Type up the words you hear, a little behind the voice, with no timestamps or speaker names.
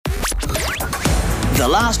The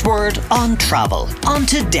last word on travel on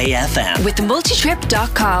Today FM. With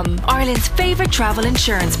multitrip.com, Ireland's favourite travel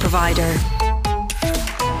insurance provider.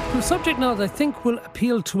 A subject now that I think will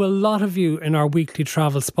appeal to a lot of you in our weekly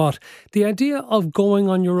travel spot. The idea of going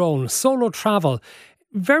on your own, solo travel.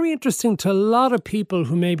 Very interesting to a lot of people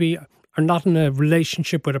who maybe are not in a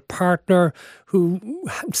relationship with a partner, who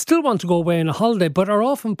still want to go away on a holiday, but are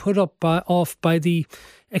often put off by the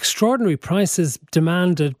extraordinary prices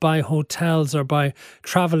demanded by hotels or by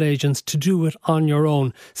travel agents to do it on your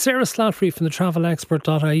own. Sarah Slattery from the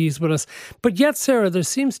travelexpert.ie is with us. But yet, Sarah, there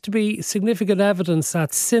seems to be significant evidence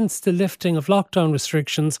that since the lifting of lockdown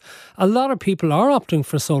restrictions, a lot of people are opting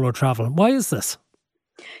for solo travel. Why is this?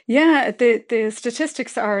 Yeah, the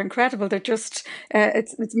statistics are incredible. They're just,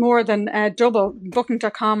 it's more than double.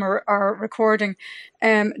 Booking.com are recording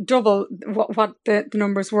double what the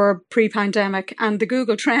numbers were pre-pandemic. And the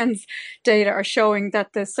Google Trends data are showing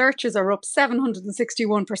that the searches are up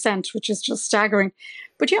 761%, which is just staggering.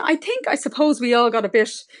 But yeah, I suppose we all got a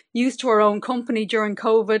bit used to our own company during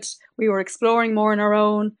COVID. We were exploring more on our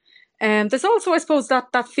own. There's also, I suppose,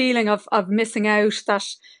 that feeling of missing out, that,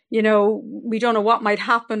 you know, we don't know what might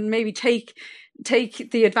happen. Maybe take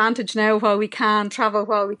the advantage now while we can, travel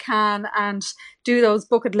while we can, and do those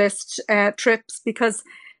bucket list trips, because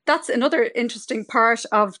that's another interesting part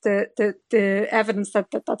of the evidence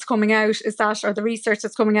that's coming out, is that, or the research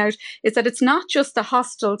that's coming out, is that it's not just the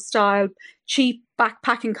hostel style, cheap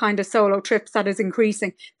backpacking kind of solo trips that is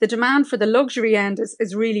increasing. The demand for the luxury end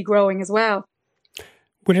is really growing as well.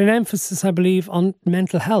 With an emphasis, I believe, on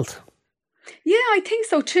mental health. Yeah, I think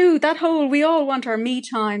so too. That whole, we all want our me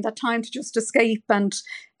time, that time to just escape, and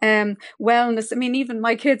wellness. I mean, even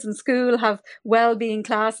my kids in school have well-being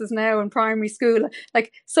classes now in primary school.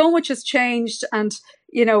 Like, so much has changed, and,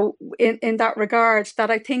 you know, in that regard,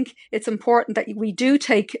 that I think it's important that we do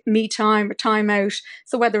take me time or time out.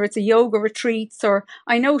 So whether it's a yoga retreats, or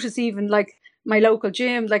I notice even like my local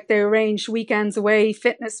gym, like they arrange weekends away,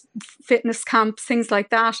 fitness camps, things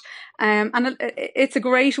like that. And it's a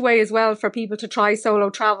great way as well for people to try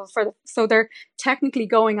solo travel. So they're technically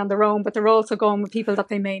going on their own, but they're also going with people that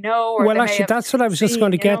they may know. Or well, actually, that's what I was just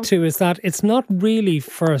going to get to, is that it's not really,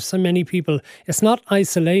 for so many people, it's not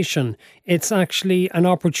isolation. It's actually an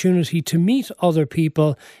opportunity to meet other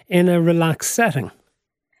people in a relaxed setting.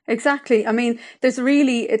 Exactly. I mean, there's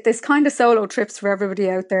kind of solo trips for everybody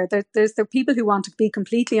out there. There's the people who want to be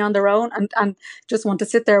completely on their own and just want to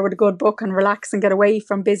sit there with a good book and relax and get away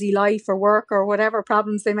from busy life or work or whatever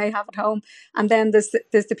problems they may have at home. And then there's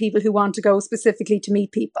the people who want to go specifically to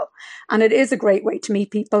meet people. And it is a great way to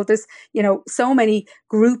meet people. There's, you know, so many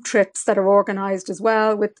group trips that are organised as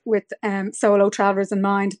well with solo travellers in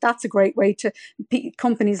mind. That's a great way to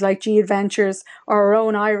companies like G Adventures, or our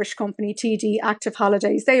own Irish company, TD Active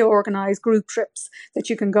Holidays. They organise group trips that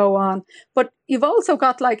you can go on. But you've also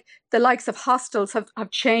got, like, the likes of hostels have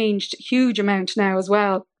changed a huge amount now as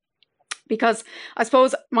well. Because I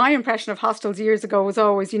suppose my impression of hostels years ago was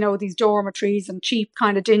always, you know, these dormitories and cheap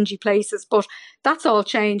kind of dingy places. But that's all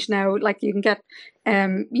changed now. Like, you can get,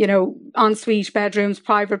 you know, ensuite bedrooms,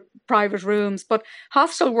 private rooms. But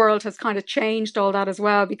Hostel World has kind of changed all that as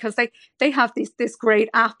well, because they have this great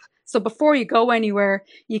app. So before you go anywhere,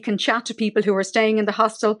 you can chat to people who are staying in the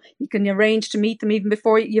hostel. You can arrange to meet them even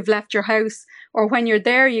before you've left your house. Or when you're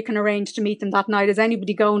there, you can arrange to meet them that night. Is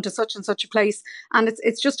anybody going to such and such a place? And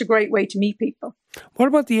it's just a great way to meet people. What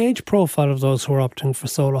about the age profile of those who are opting for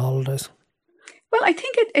solo holidays? Well, I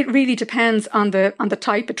think it really depends on the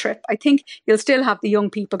type of trip. I think you'll still have the young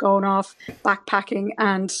people going off backpacking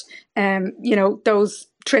and, you know, those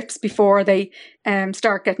trips before they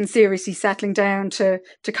start getting seriously settling down to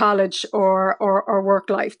college or work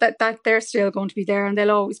life. That they're still going to be there, and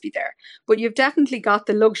they'll always be there. But you've definitely got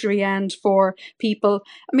the luxury end for people.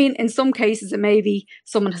 I mean, in some cases, it may be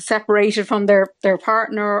someone has separated from their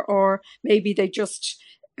partner, or maybe they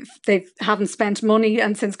haven't spent money,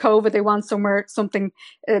 and since COVID they want something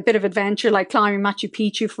a bit of adventure, like climbing Machu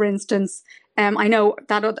Picchu, for instance. I know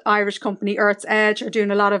that other Irish company, Earth's Edge, are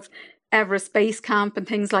doing a lot of Everest Base Camp and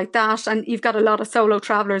things like that, and you've got a lot of solo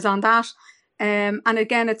travellers on that. And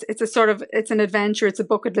again, it's a sort of, it's an adventure, it's a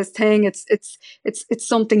bucket list thing. It's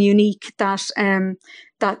something unique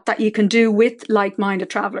that you can do with like-minded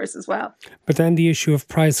travellers as well. But then the issue of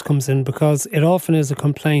price comes in, because it often is a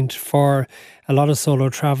complaint for a lot of solo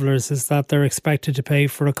travellers, is that they're expected to pay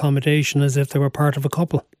for accommodation as if they were part of a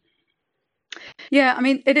couple. Yeah, I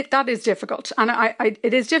mean, that is difficult. And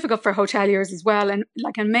it is difficult for hoteliers as well. And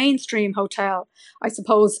like a mainstream hotel, I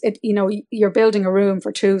suppose you're building a room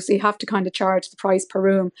for two, so you have to kind of charge the price per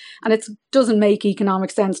room. And it doesn't make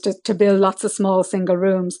economic sense to build lots of small single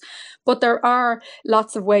rooms. But there are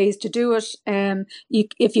lots of ways to do it.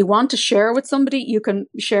 If you want to share with somebody, you can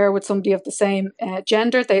share with somebody of the same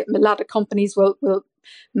gender. A lot of companies will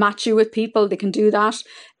match you with people. They can do that.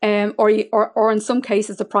 Or in some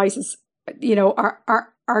cases, the prices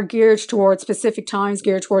are geared towards specific times,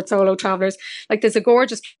 geared towards solo travelers. Like there's a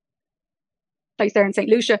gorgeous place there in St.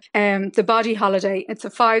 Lucia, the Body Holiday. It's a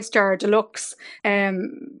 5-star deluxe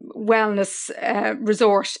wellness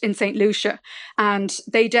resort in St. Lucia, and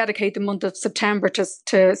they dedicate the month of September to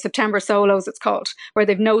September Solos, it's called, where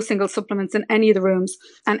they've no single supplements in any of the rooms,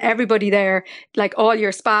 and everybody there, like all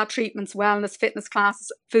your spa treatments, wellness, fitness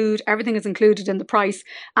classes, food, everything is included in the price,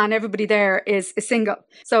 and everybody there is single.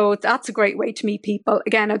 So that's a great way to meet people.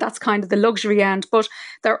 Again, that's kind of the luxury end, but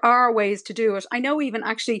there are ways to do it. I know even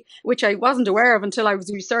actually, which I wasn't aware of until I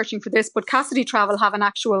was researching for this, but Cassidy Travel have an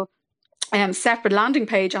actual separate landing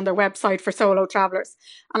page on their website for solo travellers.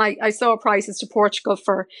 And I saw prices to Portugal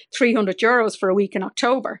for €300 for a week in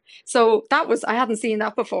October. So I hadn't seen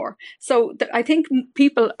that before. So I think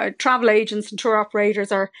people, travel agents and tour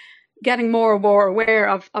operators are getting more and more aware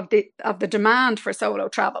of the demand for solo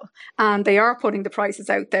travel, and they are putting the prices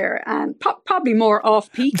out there, and probably more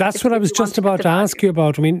off peak. That's what I was just about to ask you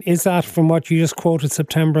about. I mean, is that from what you just quoted,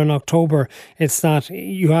 September and October? It's that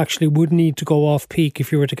you actually would need to go off peak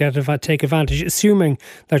if you were to take advantage, assuming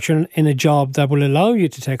that you're in a job that will allow you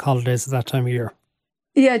to take holidays at that time of year.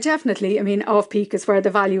 Yeah, definitely. I mean, off-peak is where the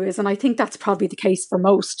value is. And I think that's probably the case for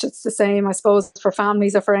most. It's the same, I suppose, for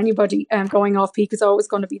families or for anybody. Going off-peak is always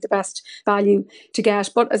going to be the best value to get.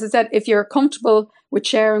 But as I said, if you're comfortable with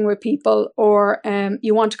sharing with people, or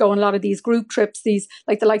you want to go on a lot of these group trips, these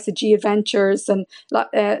like the likes of G Adventures and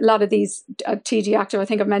a lot of these TD Active, I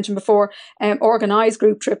think I've mentioned before, organised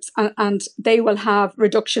group trips, and they will have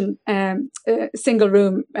reduction single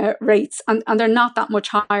room rates, and they're not that much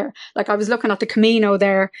higher. Like I was looking at the Camino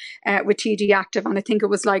there with TD Active, and I think it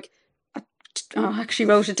was like, I actually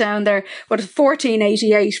wrote it down there, but it's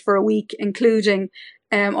 $14.88 for a week, including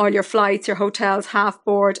all your flights, your hotels, half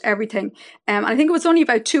board, everything. I think it was only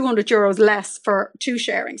about €200 less for two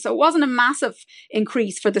sharing. So it wasn't a massive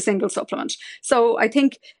increase for the single supplement. So I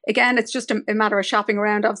think, again, it's just a matter of shopping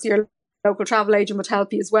around. Obviously, your local travel agent would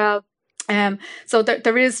help you as well. So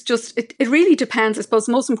there is just, it really depends. I suppose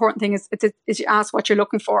the most important thing is you ask what you're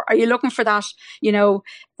looking for. Are you looking for that,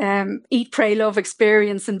 eat, pray, love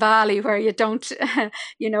experience in Bali where you don't,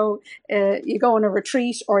 you go on a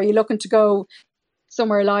retreat, or are you looking to go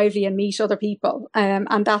somewhere lively and meet other people? And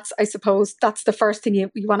that's, I suppose, that's the first thing you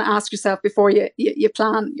want to ask yourself before you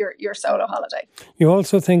plan your solo holiday. You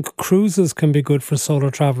also think cruises can be good for solo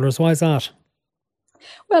travellers. Why is that?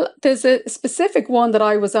 Well, there's a specific one that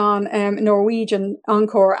I was on, Norwegian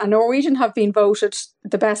Encore, and Norwegian have been voted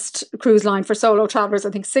the best cruise line for solo travellers, I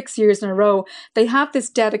think 6 years in a row. They have this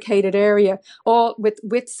dedicated area all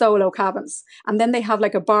with solo cabins, and then they have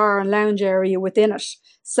like a bar and lounge area within it.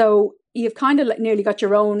 So you've kind of nearly got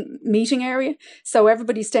your own meeting area. So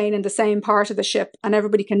everybody's staying in the same part of the ship and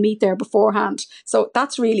everybody can meet there beforehand. So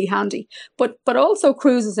that's really handy. But also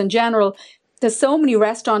cruises in general, there's so many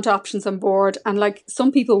restaurant options on board, and like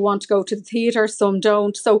some people want to go to the theatre, some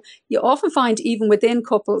don't. So you often find even within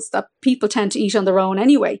couples that people tend to eat on their own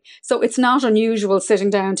anyway. So it's not unusual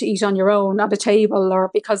sitting down to eat on your own at a table,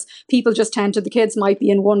 or because people just tend to, the kids might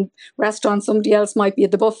be in one restaurant, somebody else might be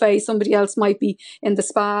at the buffet, somebody else might be in the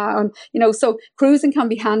spa, and so cruising can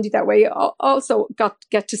be handy that way. Also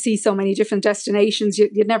get to see so many different destinations.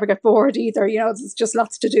 You'd never get bored either. There's just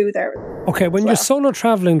lots to do there. Okay, when you're solo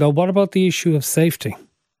travelling though, what about the issue of safety?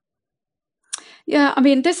 Yeah, I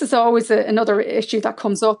mean, this is always another issue that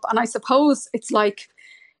comes up. And I suppose it's like,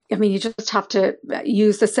 you just have to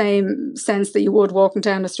use the same sense that you would walking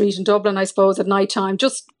down the street in Dublin, I suppose, at night time.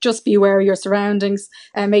 Just be aware of your surroundings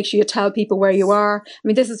and make sure you tell people where you are. I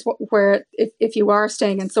mean, this is where, if you are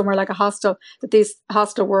staying in somewhere like a hostel, that this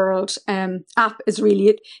Hostel World app is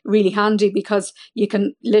really, really handy, because you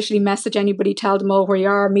can literally message anybody, tell them all where you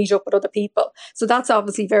are, meet up with other people. So that's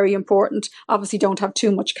obviously very important. Obviously, don't have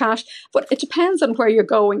too much cash, but it depends on where you're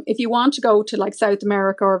going. If you want to go to like South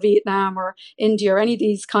America or Vietnam or India or any of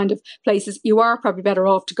these kind kind of places, you are probably better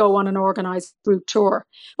off to go on an organised group tour.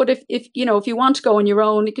 But if you want to go on your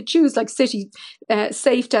own, you could choose like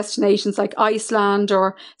safe destinations like Iceland,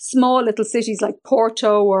 or small little cities like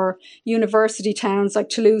Porto, or university towns like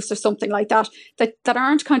Toulouse or something like that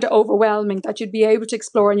aren't kind of overwhelming, that you'd be able to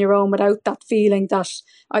explore on your own without that feeling that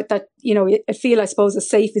you feel, I suppose, as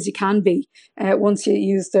safe as you can be once you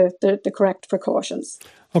use the correct precautions.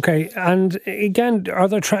 Okay, and again,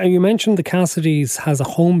 you mentioned the Cassidy's has a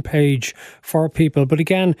homepage for people, but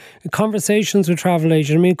again, conversations with travel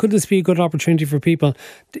agents, I mean, could this be a good opportunity for people,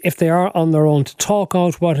 if they are on their own, to talk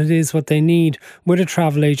out what it is, what they need with a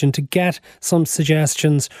travel agent, to get some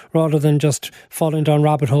suggestions rather than just falling down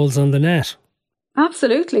rabbit holes on the net?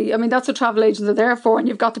 Absolutely. I mean, that's what travel agents are there for, and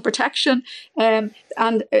you've got the protection. And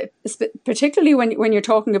particularly when you're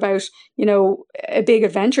talking about, a big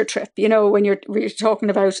adventure trip, when you're talking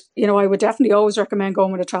about, I would definitely always recommend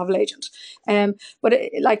going with a travel agent.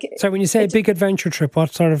 So when you say a big adventure trip,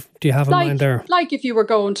 what sort of do you have in mind there? Like if you were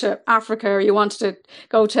going to Africa, or you wanted to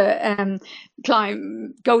go to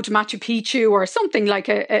go to Machu Picchu, or something like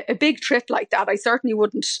a big trip like that, I certainly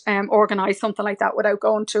wouldn't organise something like that without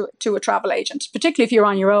going to a travel agent. Particularly if you're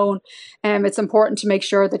on your own, it's important to make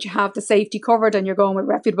sure that you have the safety covered and you're going with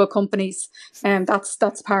reputable companies.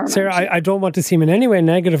 That's paramount. Sarah, I don't want to seem in any way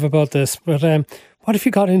negative about this, but what if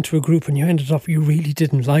you got into a group and you ended up, you really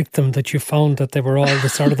didn't like them, that you found that they were all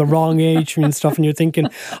the wrong age and stuff, and you're thinking,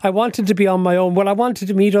 I wanted to be on my own, well, I wanted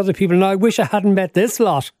to meet other people, and I wish I hadn't met this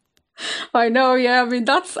lot. I know, yeah. I mean,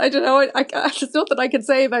 I don't know. There's nothing I can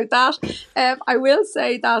say about that. I will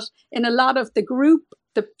say that in a lot of the group,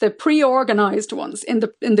 the pre-organised ones, in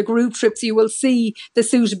the group trips, you will see the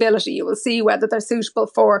suitability. You will see whether they're suitable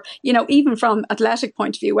for, even from athletic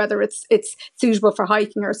point of view, whether it's suitable for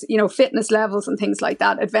hiking, or, fitness levels and things like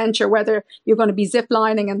that, adventure, whether you're going to be zip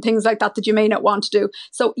lining and things like that you may not want to do.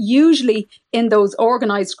 So usually in those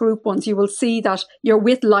organised group ones, you will see that you're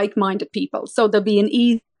with like-minded people. So there'll be an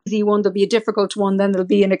easy one, there'll be a difficult one, then there'll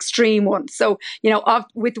be an extreme one. So,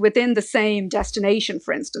 within the same destination,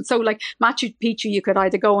 for instance. So like Machu Picchu, you could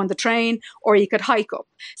either go on the train or you could hike up.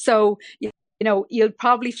 So, you'll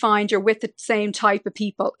probably find you're with the same type of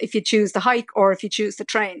people if you choose the hike or if you choose the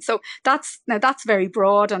train. So that's very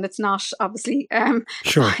broad, and it's not obviously,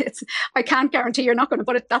 sure. I can't guarantee you're not going to,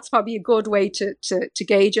 but that's probably a good way to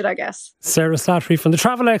gauge it, I guess. Sarah Slattery from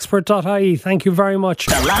thetravelexpert.ie. Thank you very much.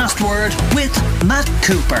 The Last Word with Matt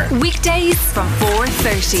Cooper. Weekdays from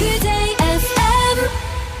 4:30.